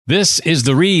This is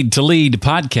the Read to Lead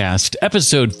podcast,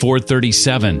 episode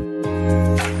 437.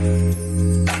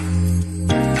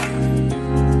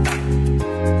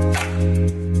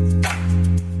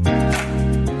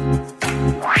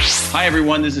 Hi,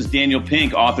 everyone. This is Daniel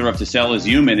Pink, author of To Sell is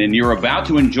Human, and you're about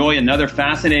to enjoy another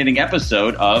fascinating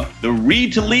episode of the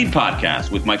Read to Lead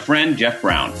podcast with my friend Jeff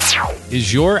Brown.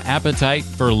 Is your appetite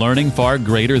for learning far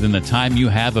greater than the time you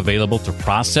have available to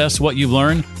process what you've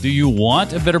learned? Do you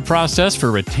want a better process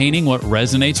for retaining what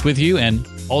resonates with you and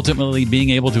ultimately being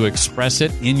able to express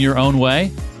it in your own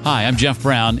way? Hi, I'm Jeff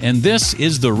Brown, and this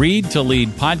is the Read to Lead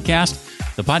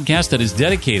podcast, the podcast that is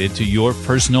dedicated to your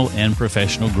personal and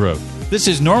professional growth. This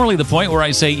is normally the point where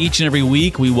I say each and every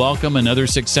week we welcome another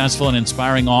successful and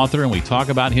inspiring author and we talk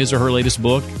about his or her latest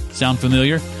book. Sound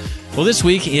familiar? Well, this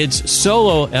week it's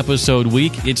solo episode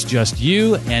week. It's just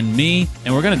you and me,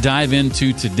 and we're going to dive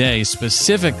into today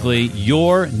specifically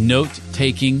your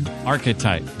note-taking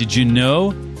archetype. Did you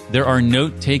know there are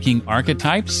note-taking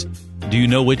archetypes? Do you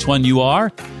know which one you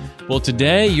are? Well,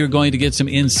 today you're going to get some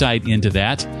insight into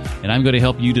that, and I'm going to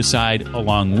help you decide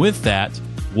along with that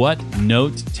what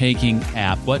note-taking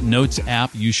app, what notes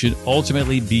app you should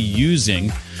ultimately be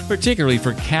using, particularly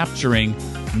for capturing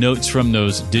notes from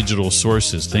those digital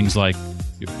sources, things like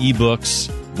your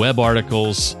ebooks, web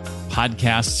articles,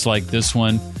 podcasts like this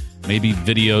one, maybe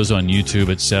videos on YouTube,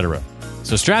 etc.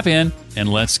 So strap in and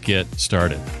let's get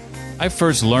started. I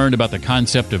first learned about the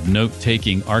concept of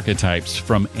note-taking archetypes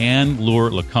from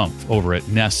Anne-Laure Lecomte over at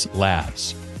Ness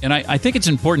Labs. And I think it's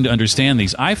important to understand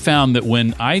these. I found that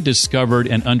when I discovered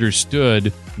and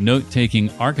understood note-taking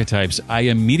archetypes, I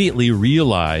immediately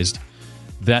realized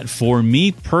that for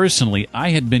me personally, I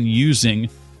had been using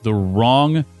the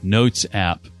wrong notes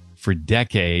app for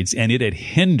decades, and it had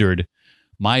hindered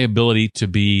my ability to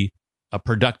be a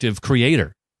productive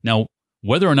creator. Now,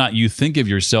 whether or not you think of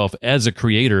yourself as a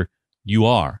creator, you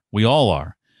are. We all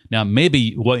are. Now,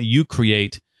 maybe what you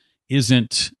create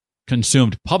isn't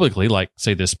consumed publicly, like,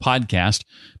 say, this podcast.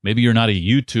 Maybe you're not a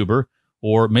YouTuber,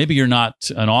 or maybe you're not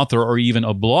an author or even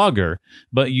a blogger,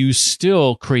 but you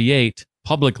still create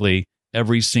publicly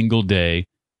every single day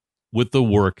with the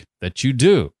work that you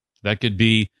do. That could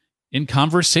be in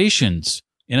conversations,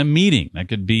 in a meeting. That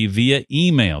could be via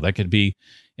email. That could be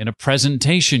in a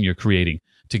presentation you're creating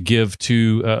to give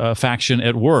to a faction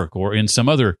at work or in some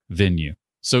other venue.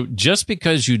 So just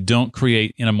because you don't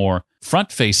create in a more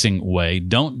front-facing way,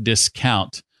 don't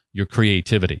discount your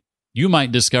creativity. You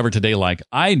might discover today, like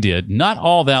I did not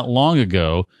all that long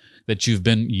ago, that you've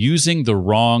been using the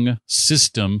wrong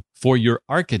system for your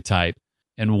archetype.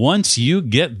 And once you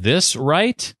get this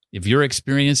right, if your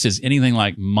experience is anything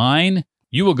like mine,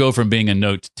 you will go from being a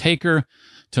note taker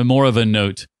to more of a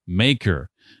note maker.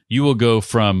 You will go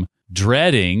from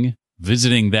dreading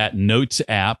visiting that notes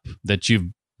app that you've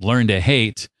learned to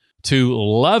hate to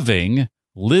loving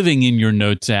living in your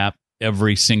notes app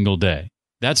every single day.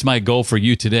 That's my goal for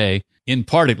you today, in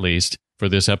part at least, for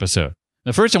this episode.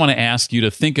 Now, first I want to ask you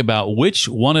to think about which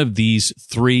one of these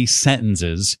three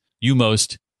sentences you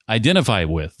most identify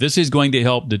with. This is going to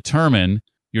help determine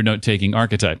your note-taking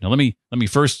archetype. Now, let me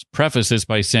first preface this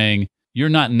by saying you're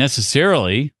not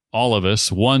necessarily, all of us,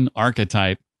 one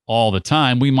archetype all the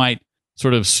time. We might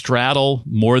sort of straddle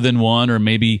more than one, or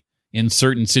maybe in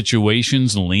certain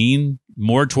situations lean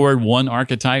more toward one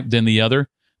archetype than the other.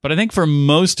 But I think for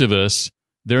most of us,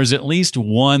 there's at least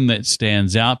one that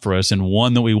stands out for us and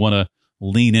one that we want to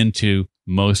lean into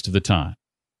most of the time.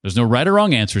 There's no right or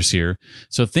wrong answers here.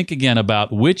 So think again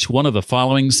about which one of the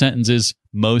following sentences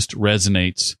most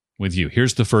resonates with you.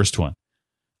 Here's the first one.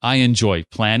 I enjoy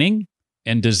planning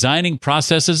and designing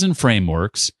processes and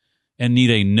frameworks and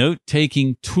need a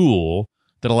note-taking tool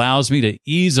that allows me to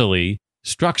easily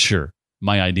structure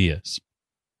my ideas.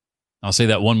 I'll say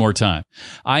that one more time.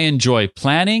 I enjoy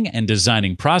planning and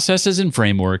designing processes and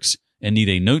frameworks and need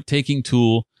a note-taking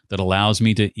tool that allows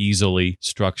me to easily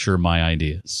structure my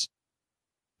ideas.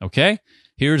 Okay?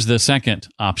 Here's the second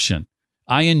option.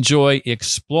 I enjoy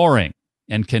exploring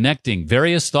and connecting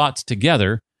various thoughts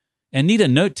together and need a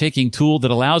note-taking tool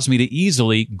that allows me to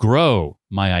easily grow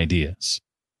my ideas.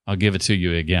 I'll give it to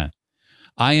you again.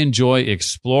 I enjoy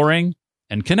exploring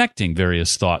and connecting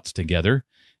various thoughts together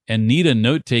and need a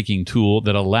note-taking tool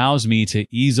that allows me to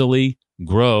easily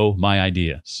grow my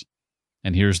ideas.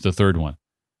 And here's the third one.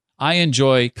 I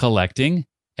enjoy collecting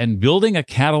and building a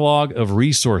catalog of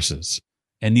resources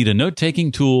and need a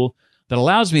note-taking tool that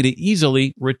allows me to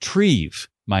easily retrieve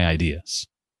my ideas.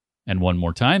 And one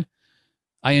more time.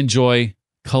 I enjoy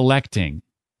collecting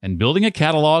and building a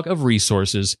catalog of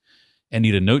resources and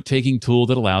need a note-taking tool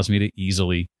that allows me to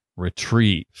easily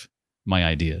retrieve my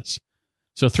ideas.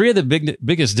 So three of the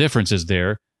biggest differences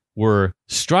there were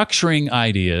structuring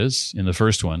ideas in the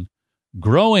first one,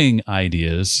 growing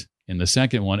ideas in the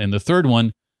second one, and the third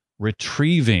one,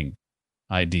 retrieving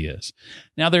ideas.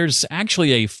 Now, there's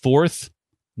actually a fourth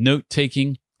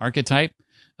note-taking archetype.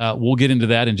 We'll get into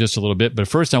that in just a little bit, but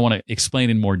first I want to explain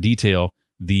in more detail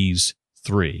these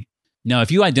three. Now,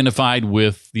 if you identified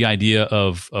with the idea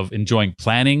of enjoying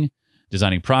planning,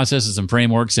 designing processes and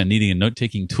frameworks, and needing a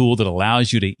note-taking tool that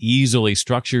allows you to easily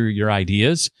structure your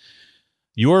ideas,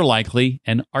 you're likely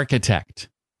an architect.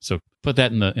 So put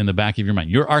that in the back of your mind.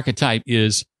 Your archetype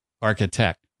is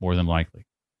architect, more than likely.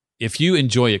 If you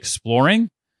enjoy exploring,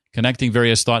 connecting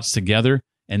various thoughts together,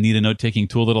 and need a note-taking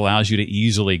tool that allows you to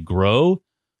easily grow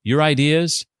your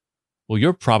ideas, well,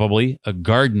 you're probably a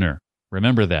gardener.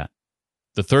 Remember that.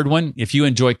 The third one, if you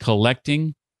enjoy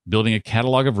collecting, building a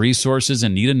catalog of resources,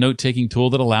 and need a note-taking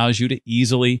tool that allows you to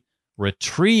easily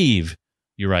retrieve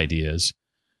your ideas,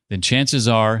 then chances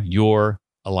are you're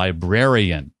a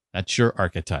librarian. That's your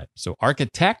archetype. So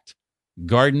architect,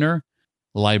 gardener,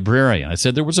 librarian. I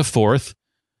said there was a fourth.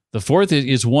 The fourth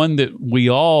is one that we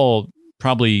all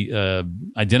probably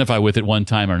identify with at one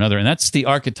time or another, and that's the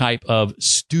archetype of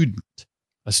student.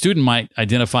 A student might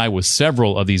identify with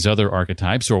several of these other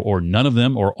archetypes, or none of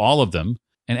them, or all of them.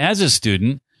 And as a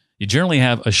student, you generally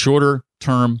have a shorter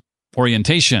term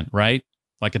orientation, right?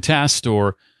 Like a test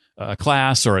or a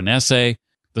class or an essay.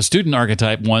 The student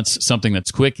archetype wants something that's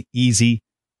quick, easy,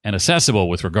 and accessible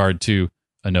with regard to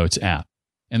a notes app.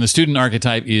 And the student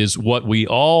archetype is what we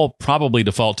all probably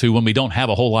default to when we don't have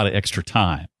a whole lot of extra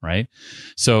time, right?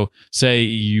 So say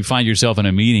you find yourself in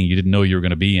a meeting you didn't know you were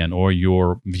going to be in, or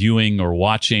you're viewing or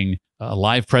watching a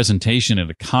live presentation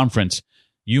at a conference,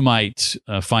 you might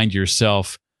find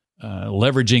yourself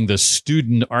leveraging the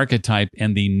student archetype,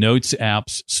 and the notes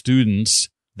app's students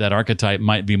that archetype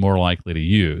might be more likely to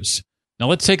use. Now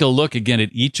let's take a look again at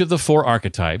each of the four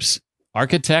archetypes: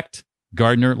 architect,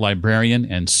 gardener, librarian,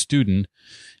 and student.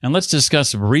 And let's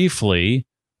discuss briefly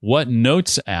what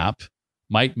notes app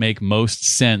might make most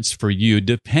sense for you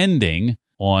depending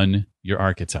on your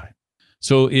archetype.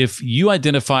 So if you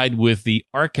identified with the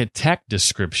architect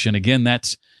description, again,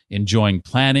 that's enjoying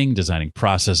planning, designing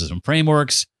processes and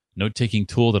frameworks, note-taking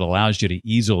tool that allows you to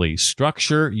easily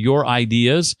structure your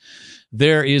ideas.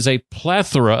 There is a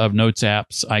plethora of notes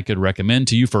apps I could recommend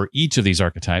to you for each of these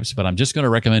archetypes, but I'm just going to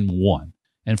recommend one.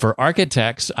 And for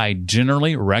architects, I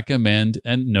generally recommend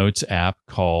a notes app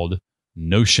called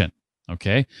Notion.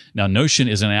 Okay. Now, Notion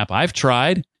is an app I've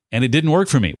tried and it didn't work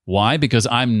for me. Why? Because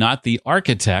I'm not the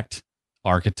architect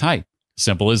archetype.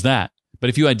 Simple as that.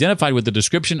 But if you identified with the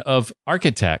description of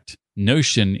architect,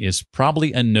 Notion is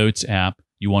probably a notes app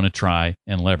you want to try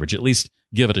and leverage. At least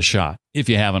give it a shot if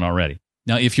you haven't already.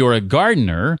 Now, if you're a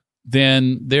gardener,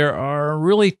 then there are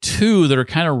really two that are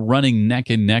kind of running neck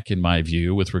and neck in my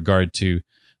view with regard to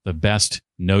the best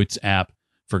notes app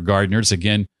for gardeners.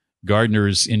 Again,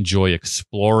 gardeners enjoy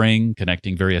exploring,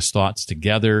 connecting various thoughts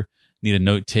together, need a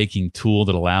note-taking tool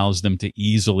that allows them to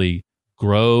easily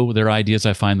grow their ideas.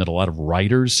 I find that a lot of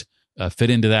writers fit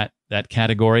into that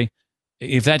category.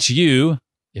 If that's you,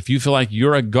 if you feel like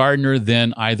you're a gardener,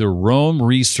 then either Roam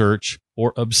Research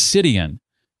or Obsidian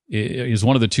is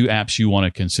one of the two apps you want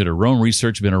to consider. Roam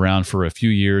Research has been around for a few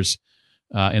years.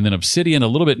 And then Obsidian, a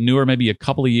little bit newer, maybe a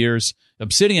couple of years.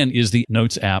 Obsidian is the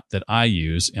notes app that I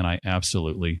use, and I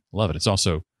absolutely love it. It's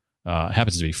also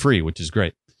happens to be free, which is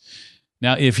great.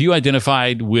 Now, if you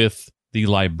identified with the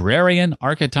librarian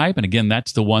archetype, and again,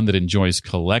 that's the one that enjoys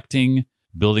collecting,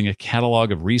 building a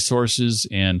catalog of resources,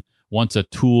 and wants a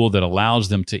tool that allows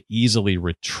them to easily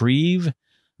retrieve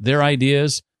their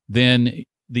ideas, then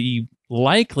the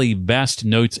likely best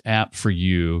notes app for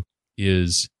you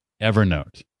is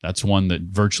Evernote. That's one that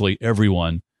virtually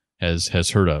everyone has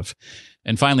heard of.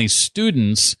 And finally,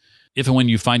 students, if and when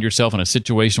you find yourself in a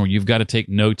situation where you've got to take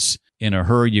notes in a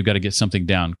hurry, you've got to get something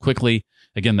down quickly,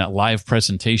 again, that live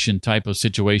presentation type of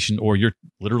situation, or you're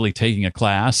literally taking a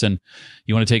class and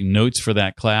you want to take notes for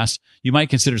that class, you might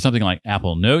consider something like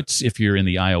Apple Notes if you're in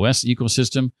the iOS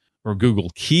ecosystem, or Google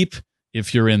Keep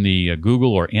if you're in the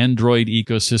Google or Android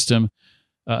ecosystem.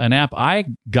 An app I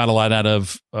got a lot out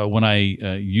of when I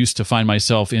used to find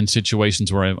myself in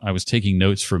situations where I was taking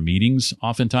notes for meetings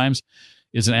oftentimes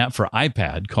is an app for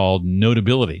iPad called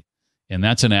Notability. And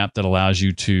that's an app that allows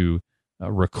you to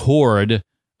record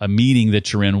a meeting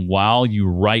that you're in while you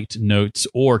write notes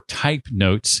or type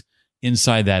notes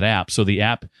inside that app. So the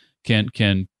app can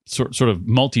sort of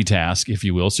multitask, if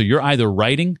you will. So you're either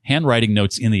handwriting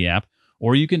notes in the app,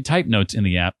 or you can type notes in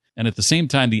the app. And at the same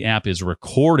time, the app is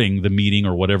recording the meeting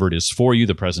or whatever it is for you,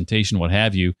 the presentation, what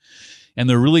have you. And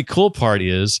the really cool part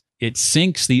is it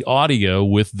syncs the audio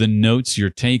with the notes you're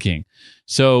taking.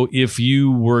 So if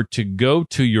you were to go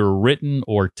to your written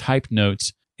or typed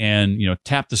notes and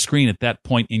tap the screen at that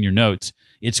point in your notes,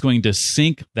 it's going to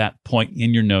sync that point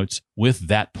in your notes with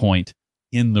that point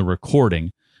in the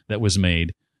recording that was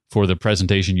made for the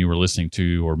presentation you were listening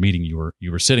to or meeting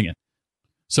you were sitting in.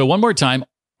 So one more time,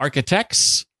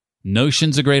 Architects,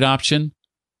 Notion's a great option.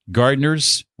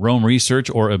 Gardeners, Roam Research,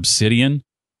 or Obsidian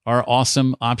are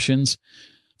awesome options.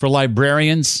 For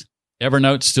librarians,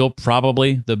 Evernote's still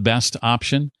probably the best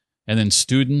option. And then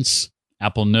students,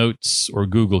 Apple Notes or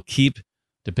Google Keep,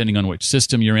 depending on which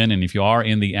system you're in. And if you are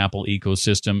in the Apple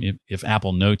ecosystem, if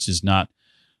Apple Notes is not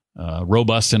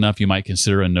robust enough, you might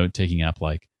consider a note-taking app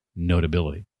like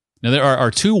Notability. Now, there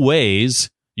are two ways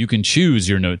you can choose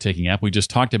your note-taking app. We just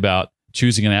talked about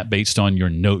choosing an app based on your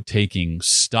note-taking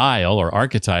style or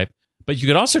archetype, but you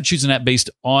could also choose an app based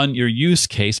on your use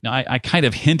case. Now, I kind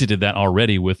of hinted at that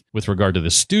already with regard to the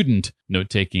student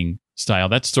note-taking style.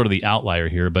 That's sort of the outlier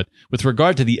here. But with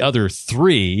regard to the other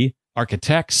three,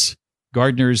 architects,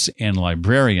 gardeners, and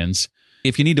librarians,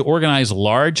 if you need to organize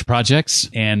large projects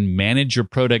and manage your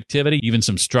productivity, even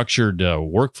some structured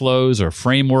workflows or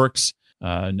frameworks,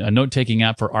 a note-taking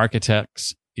app for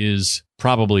architects is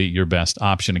probably your best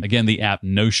option. Again, the app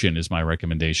Notion is my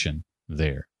recommendation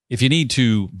there. If you need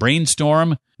to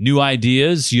brainstorm new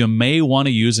ideas, you may want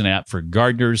to use an app for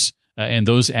gardeners, and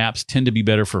those apps tend to be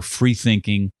better for free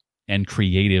thinking and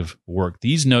creative work.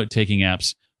 These note-taking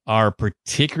apps are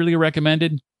particularly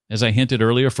recommended, as I hinted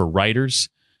earlier, for writers,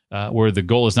 where the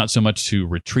goal is not so much to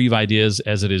retrieve ideas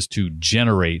as it is to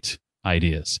generate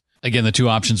ideas. Again, the two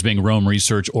options being Roam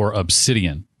Research or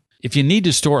Obsidian. If you need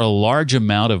to store a large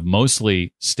amount of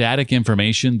mostly static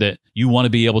information that you want to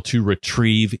be able to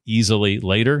retrieve easily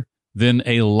later, then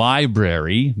a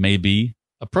library may be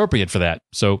appropriate for that.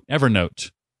 So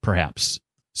Evernote, perhaps.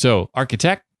 So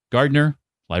architect, gardener,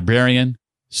 librarian,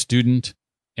 student,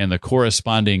 and the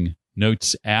corresponding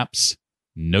notes apps,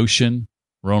 Notion,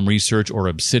 Roam Research or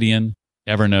Obsidian,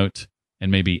 Evernote,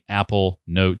 and maybe Apple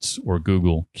Notes or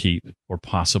Google Keep or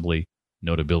possibly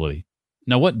Notability.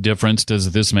 Now, what difference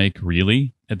does this make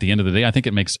really? At the end of the day, I think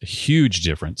it makes a huge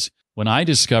difference. When I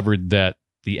discovered that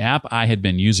the app I had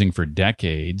been using for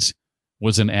decades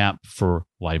was an app for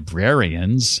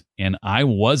librarians, and I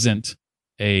wasn't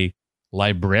a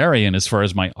librarian as far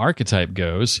as my archetype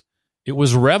goes, it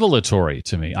was revelatory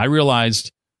to me. I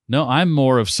realized, no, I'm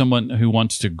more of someone who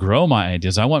wants to grow my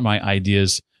ideas. I want my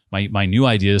ideas, my new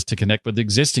ideas to connect with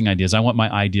existing ideas. I want my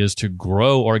ideas to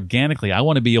grow organically. I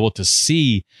want to be able to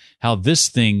see how this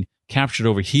thing captured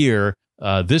over here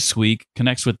this week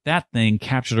connects with that thing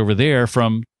captured over there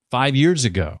from 5 years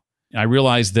ago. I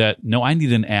realized that, no, I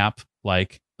need an app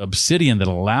like Obsidian that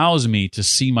allows me to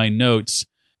see my notes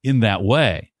in that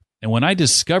way. And when I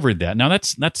discovered that, now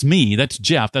that's me, that's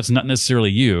Jeff, that's not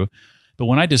necessarily you. But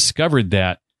when I discovered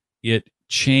that, it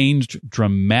changed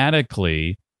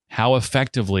dramatically how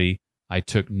effectively I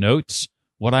took notes,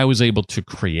 what I was able to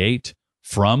create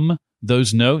from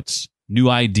those notes, new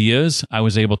ideas I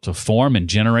was able to form and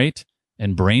generate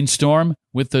and brainstorm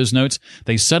with those notes.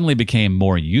 They suddenly became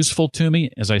more useful to me.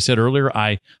 As I said earlier,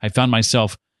 I found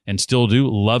myself, and still do,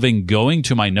 loving going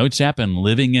to my notes app and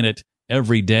living in it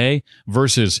every day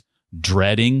versus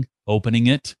dreading opening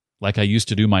it like I used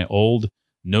to do my old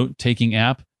note-taking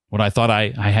app when I thought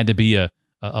I had to be a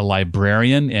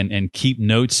librarian and keep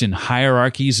notes in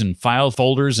hierarchies and file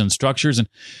folders and structures. And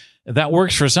that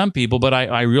works for some people, but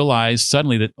I realized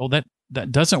suddenly that,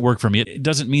 that doesn't work for me. It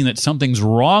doesn't mean that something's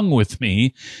wrong with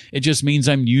me. It just means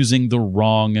I'm using the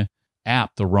wrong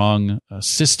app, the wrong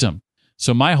system.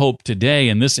 So my hope today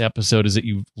in this episode is that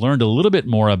you've learned a little bit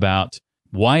more about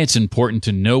why it's important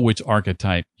to know which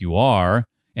archetype you are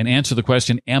and answer the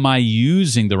question, am I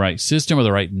using the right system or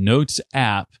the right notes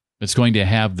app that's going to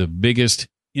have the biggest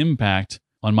impact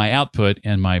on my output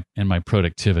and my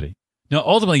productivity? Now,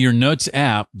 ultimately, your notes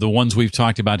app, the ones we've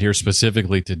talked about here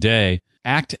specifically today,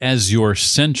 act as your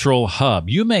central hub.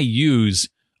 You may use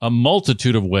a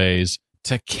multitude of ways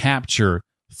to capture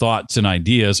thoughts and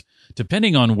ideas,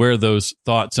 depending on where those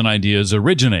thoughts and ideas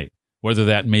originate, whether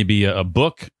that may be a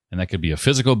book, and that could be a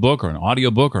physical book or an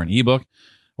audio book or an ebook,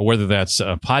 or whether that's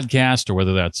a podcast, or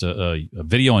whether that's a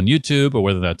video on YouTube, or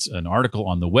whether that's an article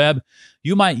on the web.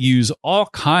 You might use all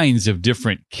kinds of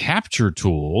different capture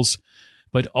tools,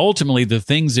 but ultimately the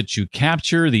things that you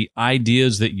capture, the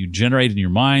ideas that you generate in your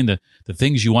mind, the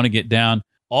things you want to get down,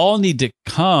 all need to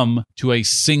come to a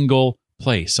single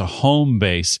place, a home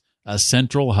base, a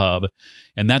central hub.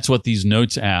 And that's what these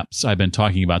notes apps I've been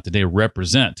talking about today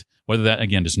represent, whether that,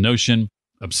 again, is Notion,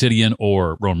 Obsidian,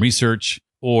 or Roam Research,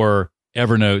 or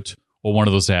Evernote, or one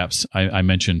of those apps I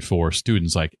mentioned for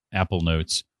students like Apple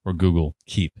Notes or Google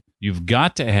Keep. You've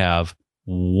got to have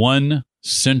one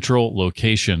central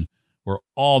location where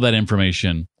all that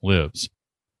information lives.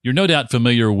 You're no doubt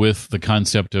familiar with the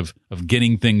concept of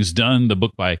getting things done, the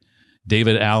book by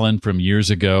David Allen from years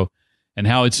ago, and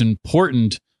how it's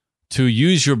important to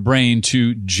use your brain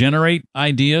to generate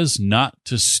ideas, not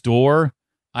to store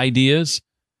ideas.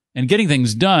 And getting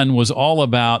things done was all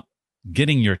about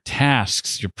getting your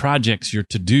tasks, your projects, your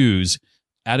to-dos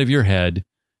out of your head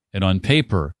and on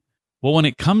paper. Well, when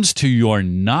it comes to your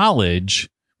knowledge,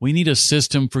 we need a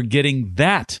system for getting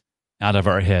that out of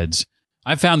our heads.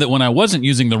 I found that when I wasn't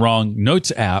using the wrong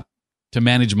notes app to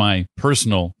manage my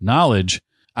personal knowledge,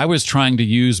 I was trying to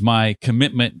use my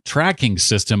commitment tracking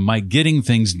system, my getting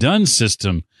things done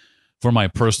system for my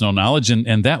personal knowledge,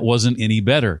 and that wasn't any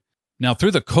better. Now,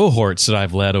 through the cohorts that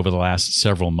I've led over the last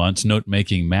several months,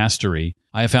 Note-Making Mastery,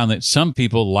 I have found that some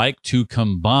people like to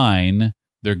combine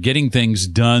their getting things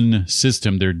done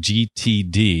system, their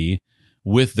GTD,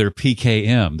 with their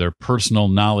PKM, their personal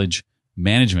knowledge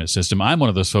management system. I'm one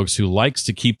of those folks who likes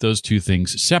to keep those two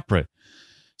things separate.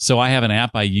 So I have an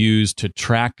app I use to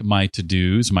track my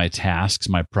to-dos, my tasks,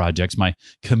 my projects, my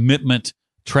commitment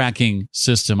tracking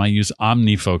system. I use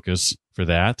OmniFocus for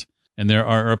that. And there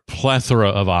are a plethora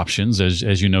of options,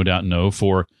 as you no doubt know,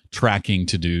 for tracking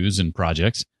to-dos and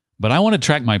projects. But I want to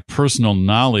track my personal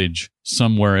knowledge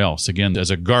somewhere else. Again,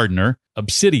 as a gardener,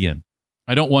 Obsidian.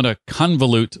 I don't want to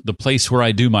convolute the place where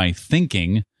I do my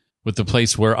thinking with the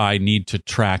place where I need to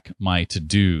track my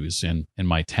to-dos and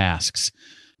my tasks.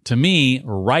 To me,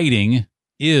 writing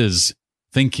is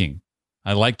thinking.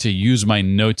 I like to use my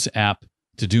notes app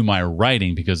to do my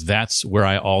writing because that's where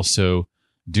I also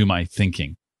do my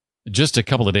thinking. Just a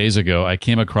couple of days ago, I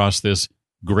came across this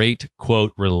great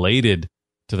quote related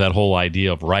to that whole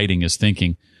idea of writing is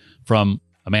thinking from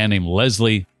a man named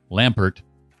Leslie Lampert.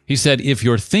 He said, if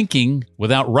you're thinking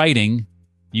without writing,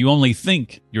 you only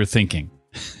think you're thinking.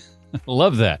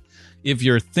 Love that. If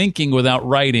you're thinking without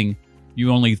writing, you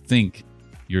only think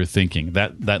you're thinking.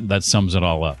 That sums it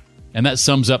all up. And that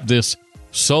sums up this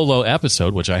solo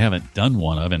episode, which I haven't done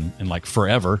one of in like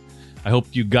forever. I hope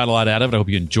you got a lot out of it. I hope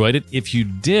you enjoyed it. If you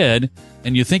did,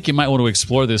 and you think you might want to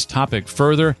explore this topic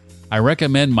further, I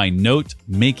recommend my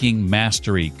Note-Making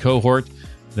Mastery cohort.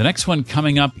 The next one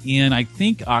coming up in, I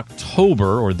think,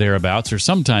 October or thereabouts, or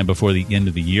sometime before the end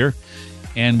of the year.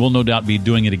 And we'll no doubt be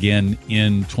doing it again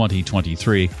in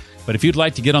 2023. But if you'd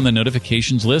like to get on the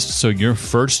notifications list so you're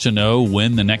first to know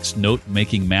when the next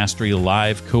Note-Making Mastery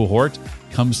live cohort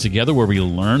comes together, where we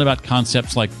learn about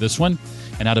concepts like this one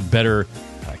and how to better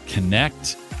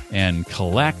connect and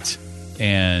collect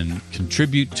and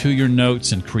contribute to your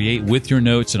notes and create with your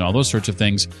notes and all those sorts of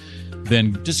things,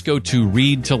 then just go to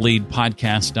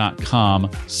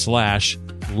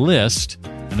readtoleadpodcast.com/list.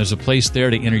 And there's a place there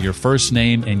to enter your first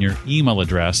name and your email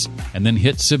address, and then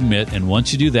hit submit. And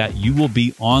once you do that, you will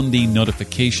be on the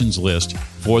notifications list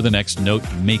for the next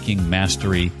Note-Making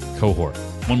Mastery cohort.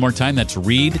 One more time, that's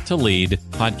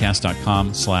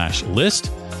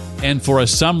readtoleadpodcast.com/list. And for a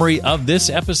summary of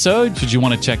this episode, should you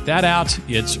want to check that out,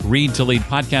 it's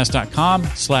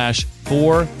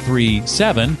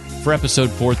readtoleadpodcast.com/437 for episode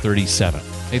 437.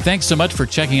 Hey, thanks so much for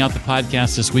checking out the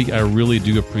podcast this week. I really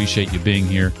do appreciate you being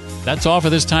here. That's all for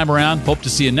this time around. Hope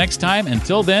to see you next time.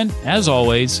 Until then, as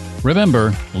always,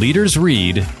 remember, leaders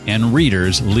read and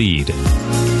readers lead.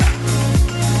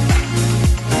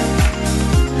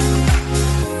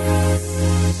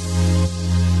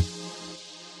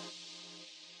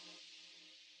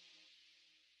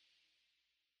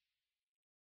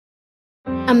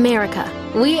 America.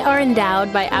 We are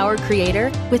endowed by our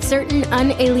Creator with certain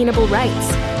unalienable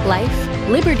rights: life,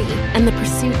 liberty, and the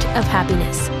pursuit of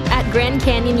happiness. At Grand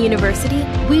Canyon University,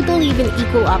 we believe in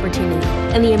equal opportunity,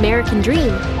 and the American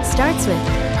dream starts with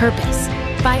purpose.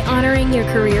 By honoring your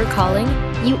career calling,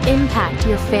 you impact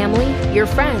your family, your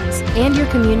friends, and your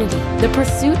community. The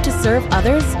pursuit to serve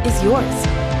others is yours.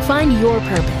 Find your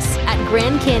purpose at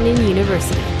Grand Canyon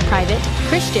University. Private,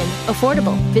 Christian,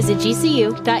 affordable. Visit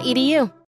gcu.edu.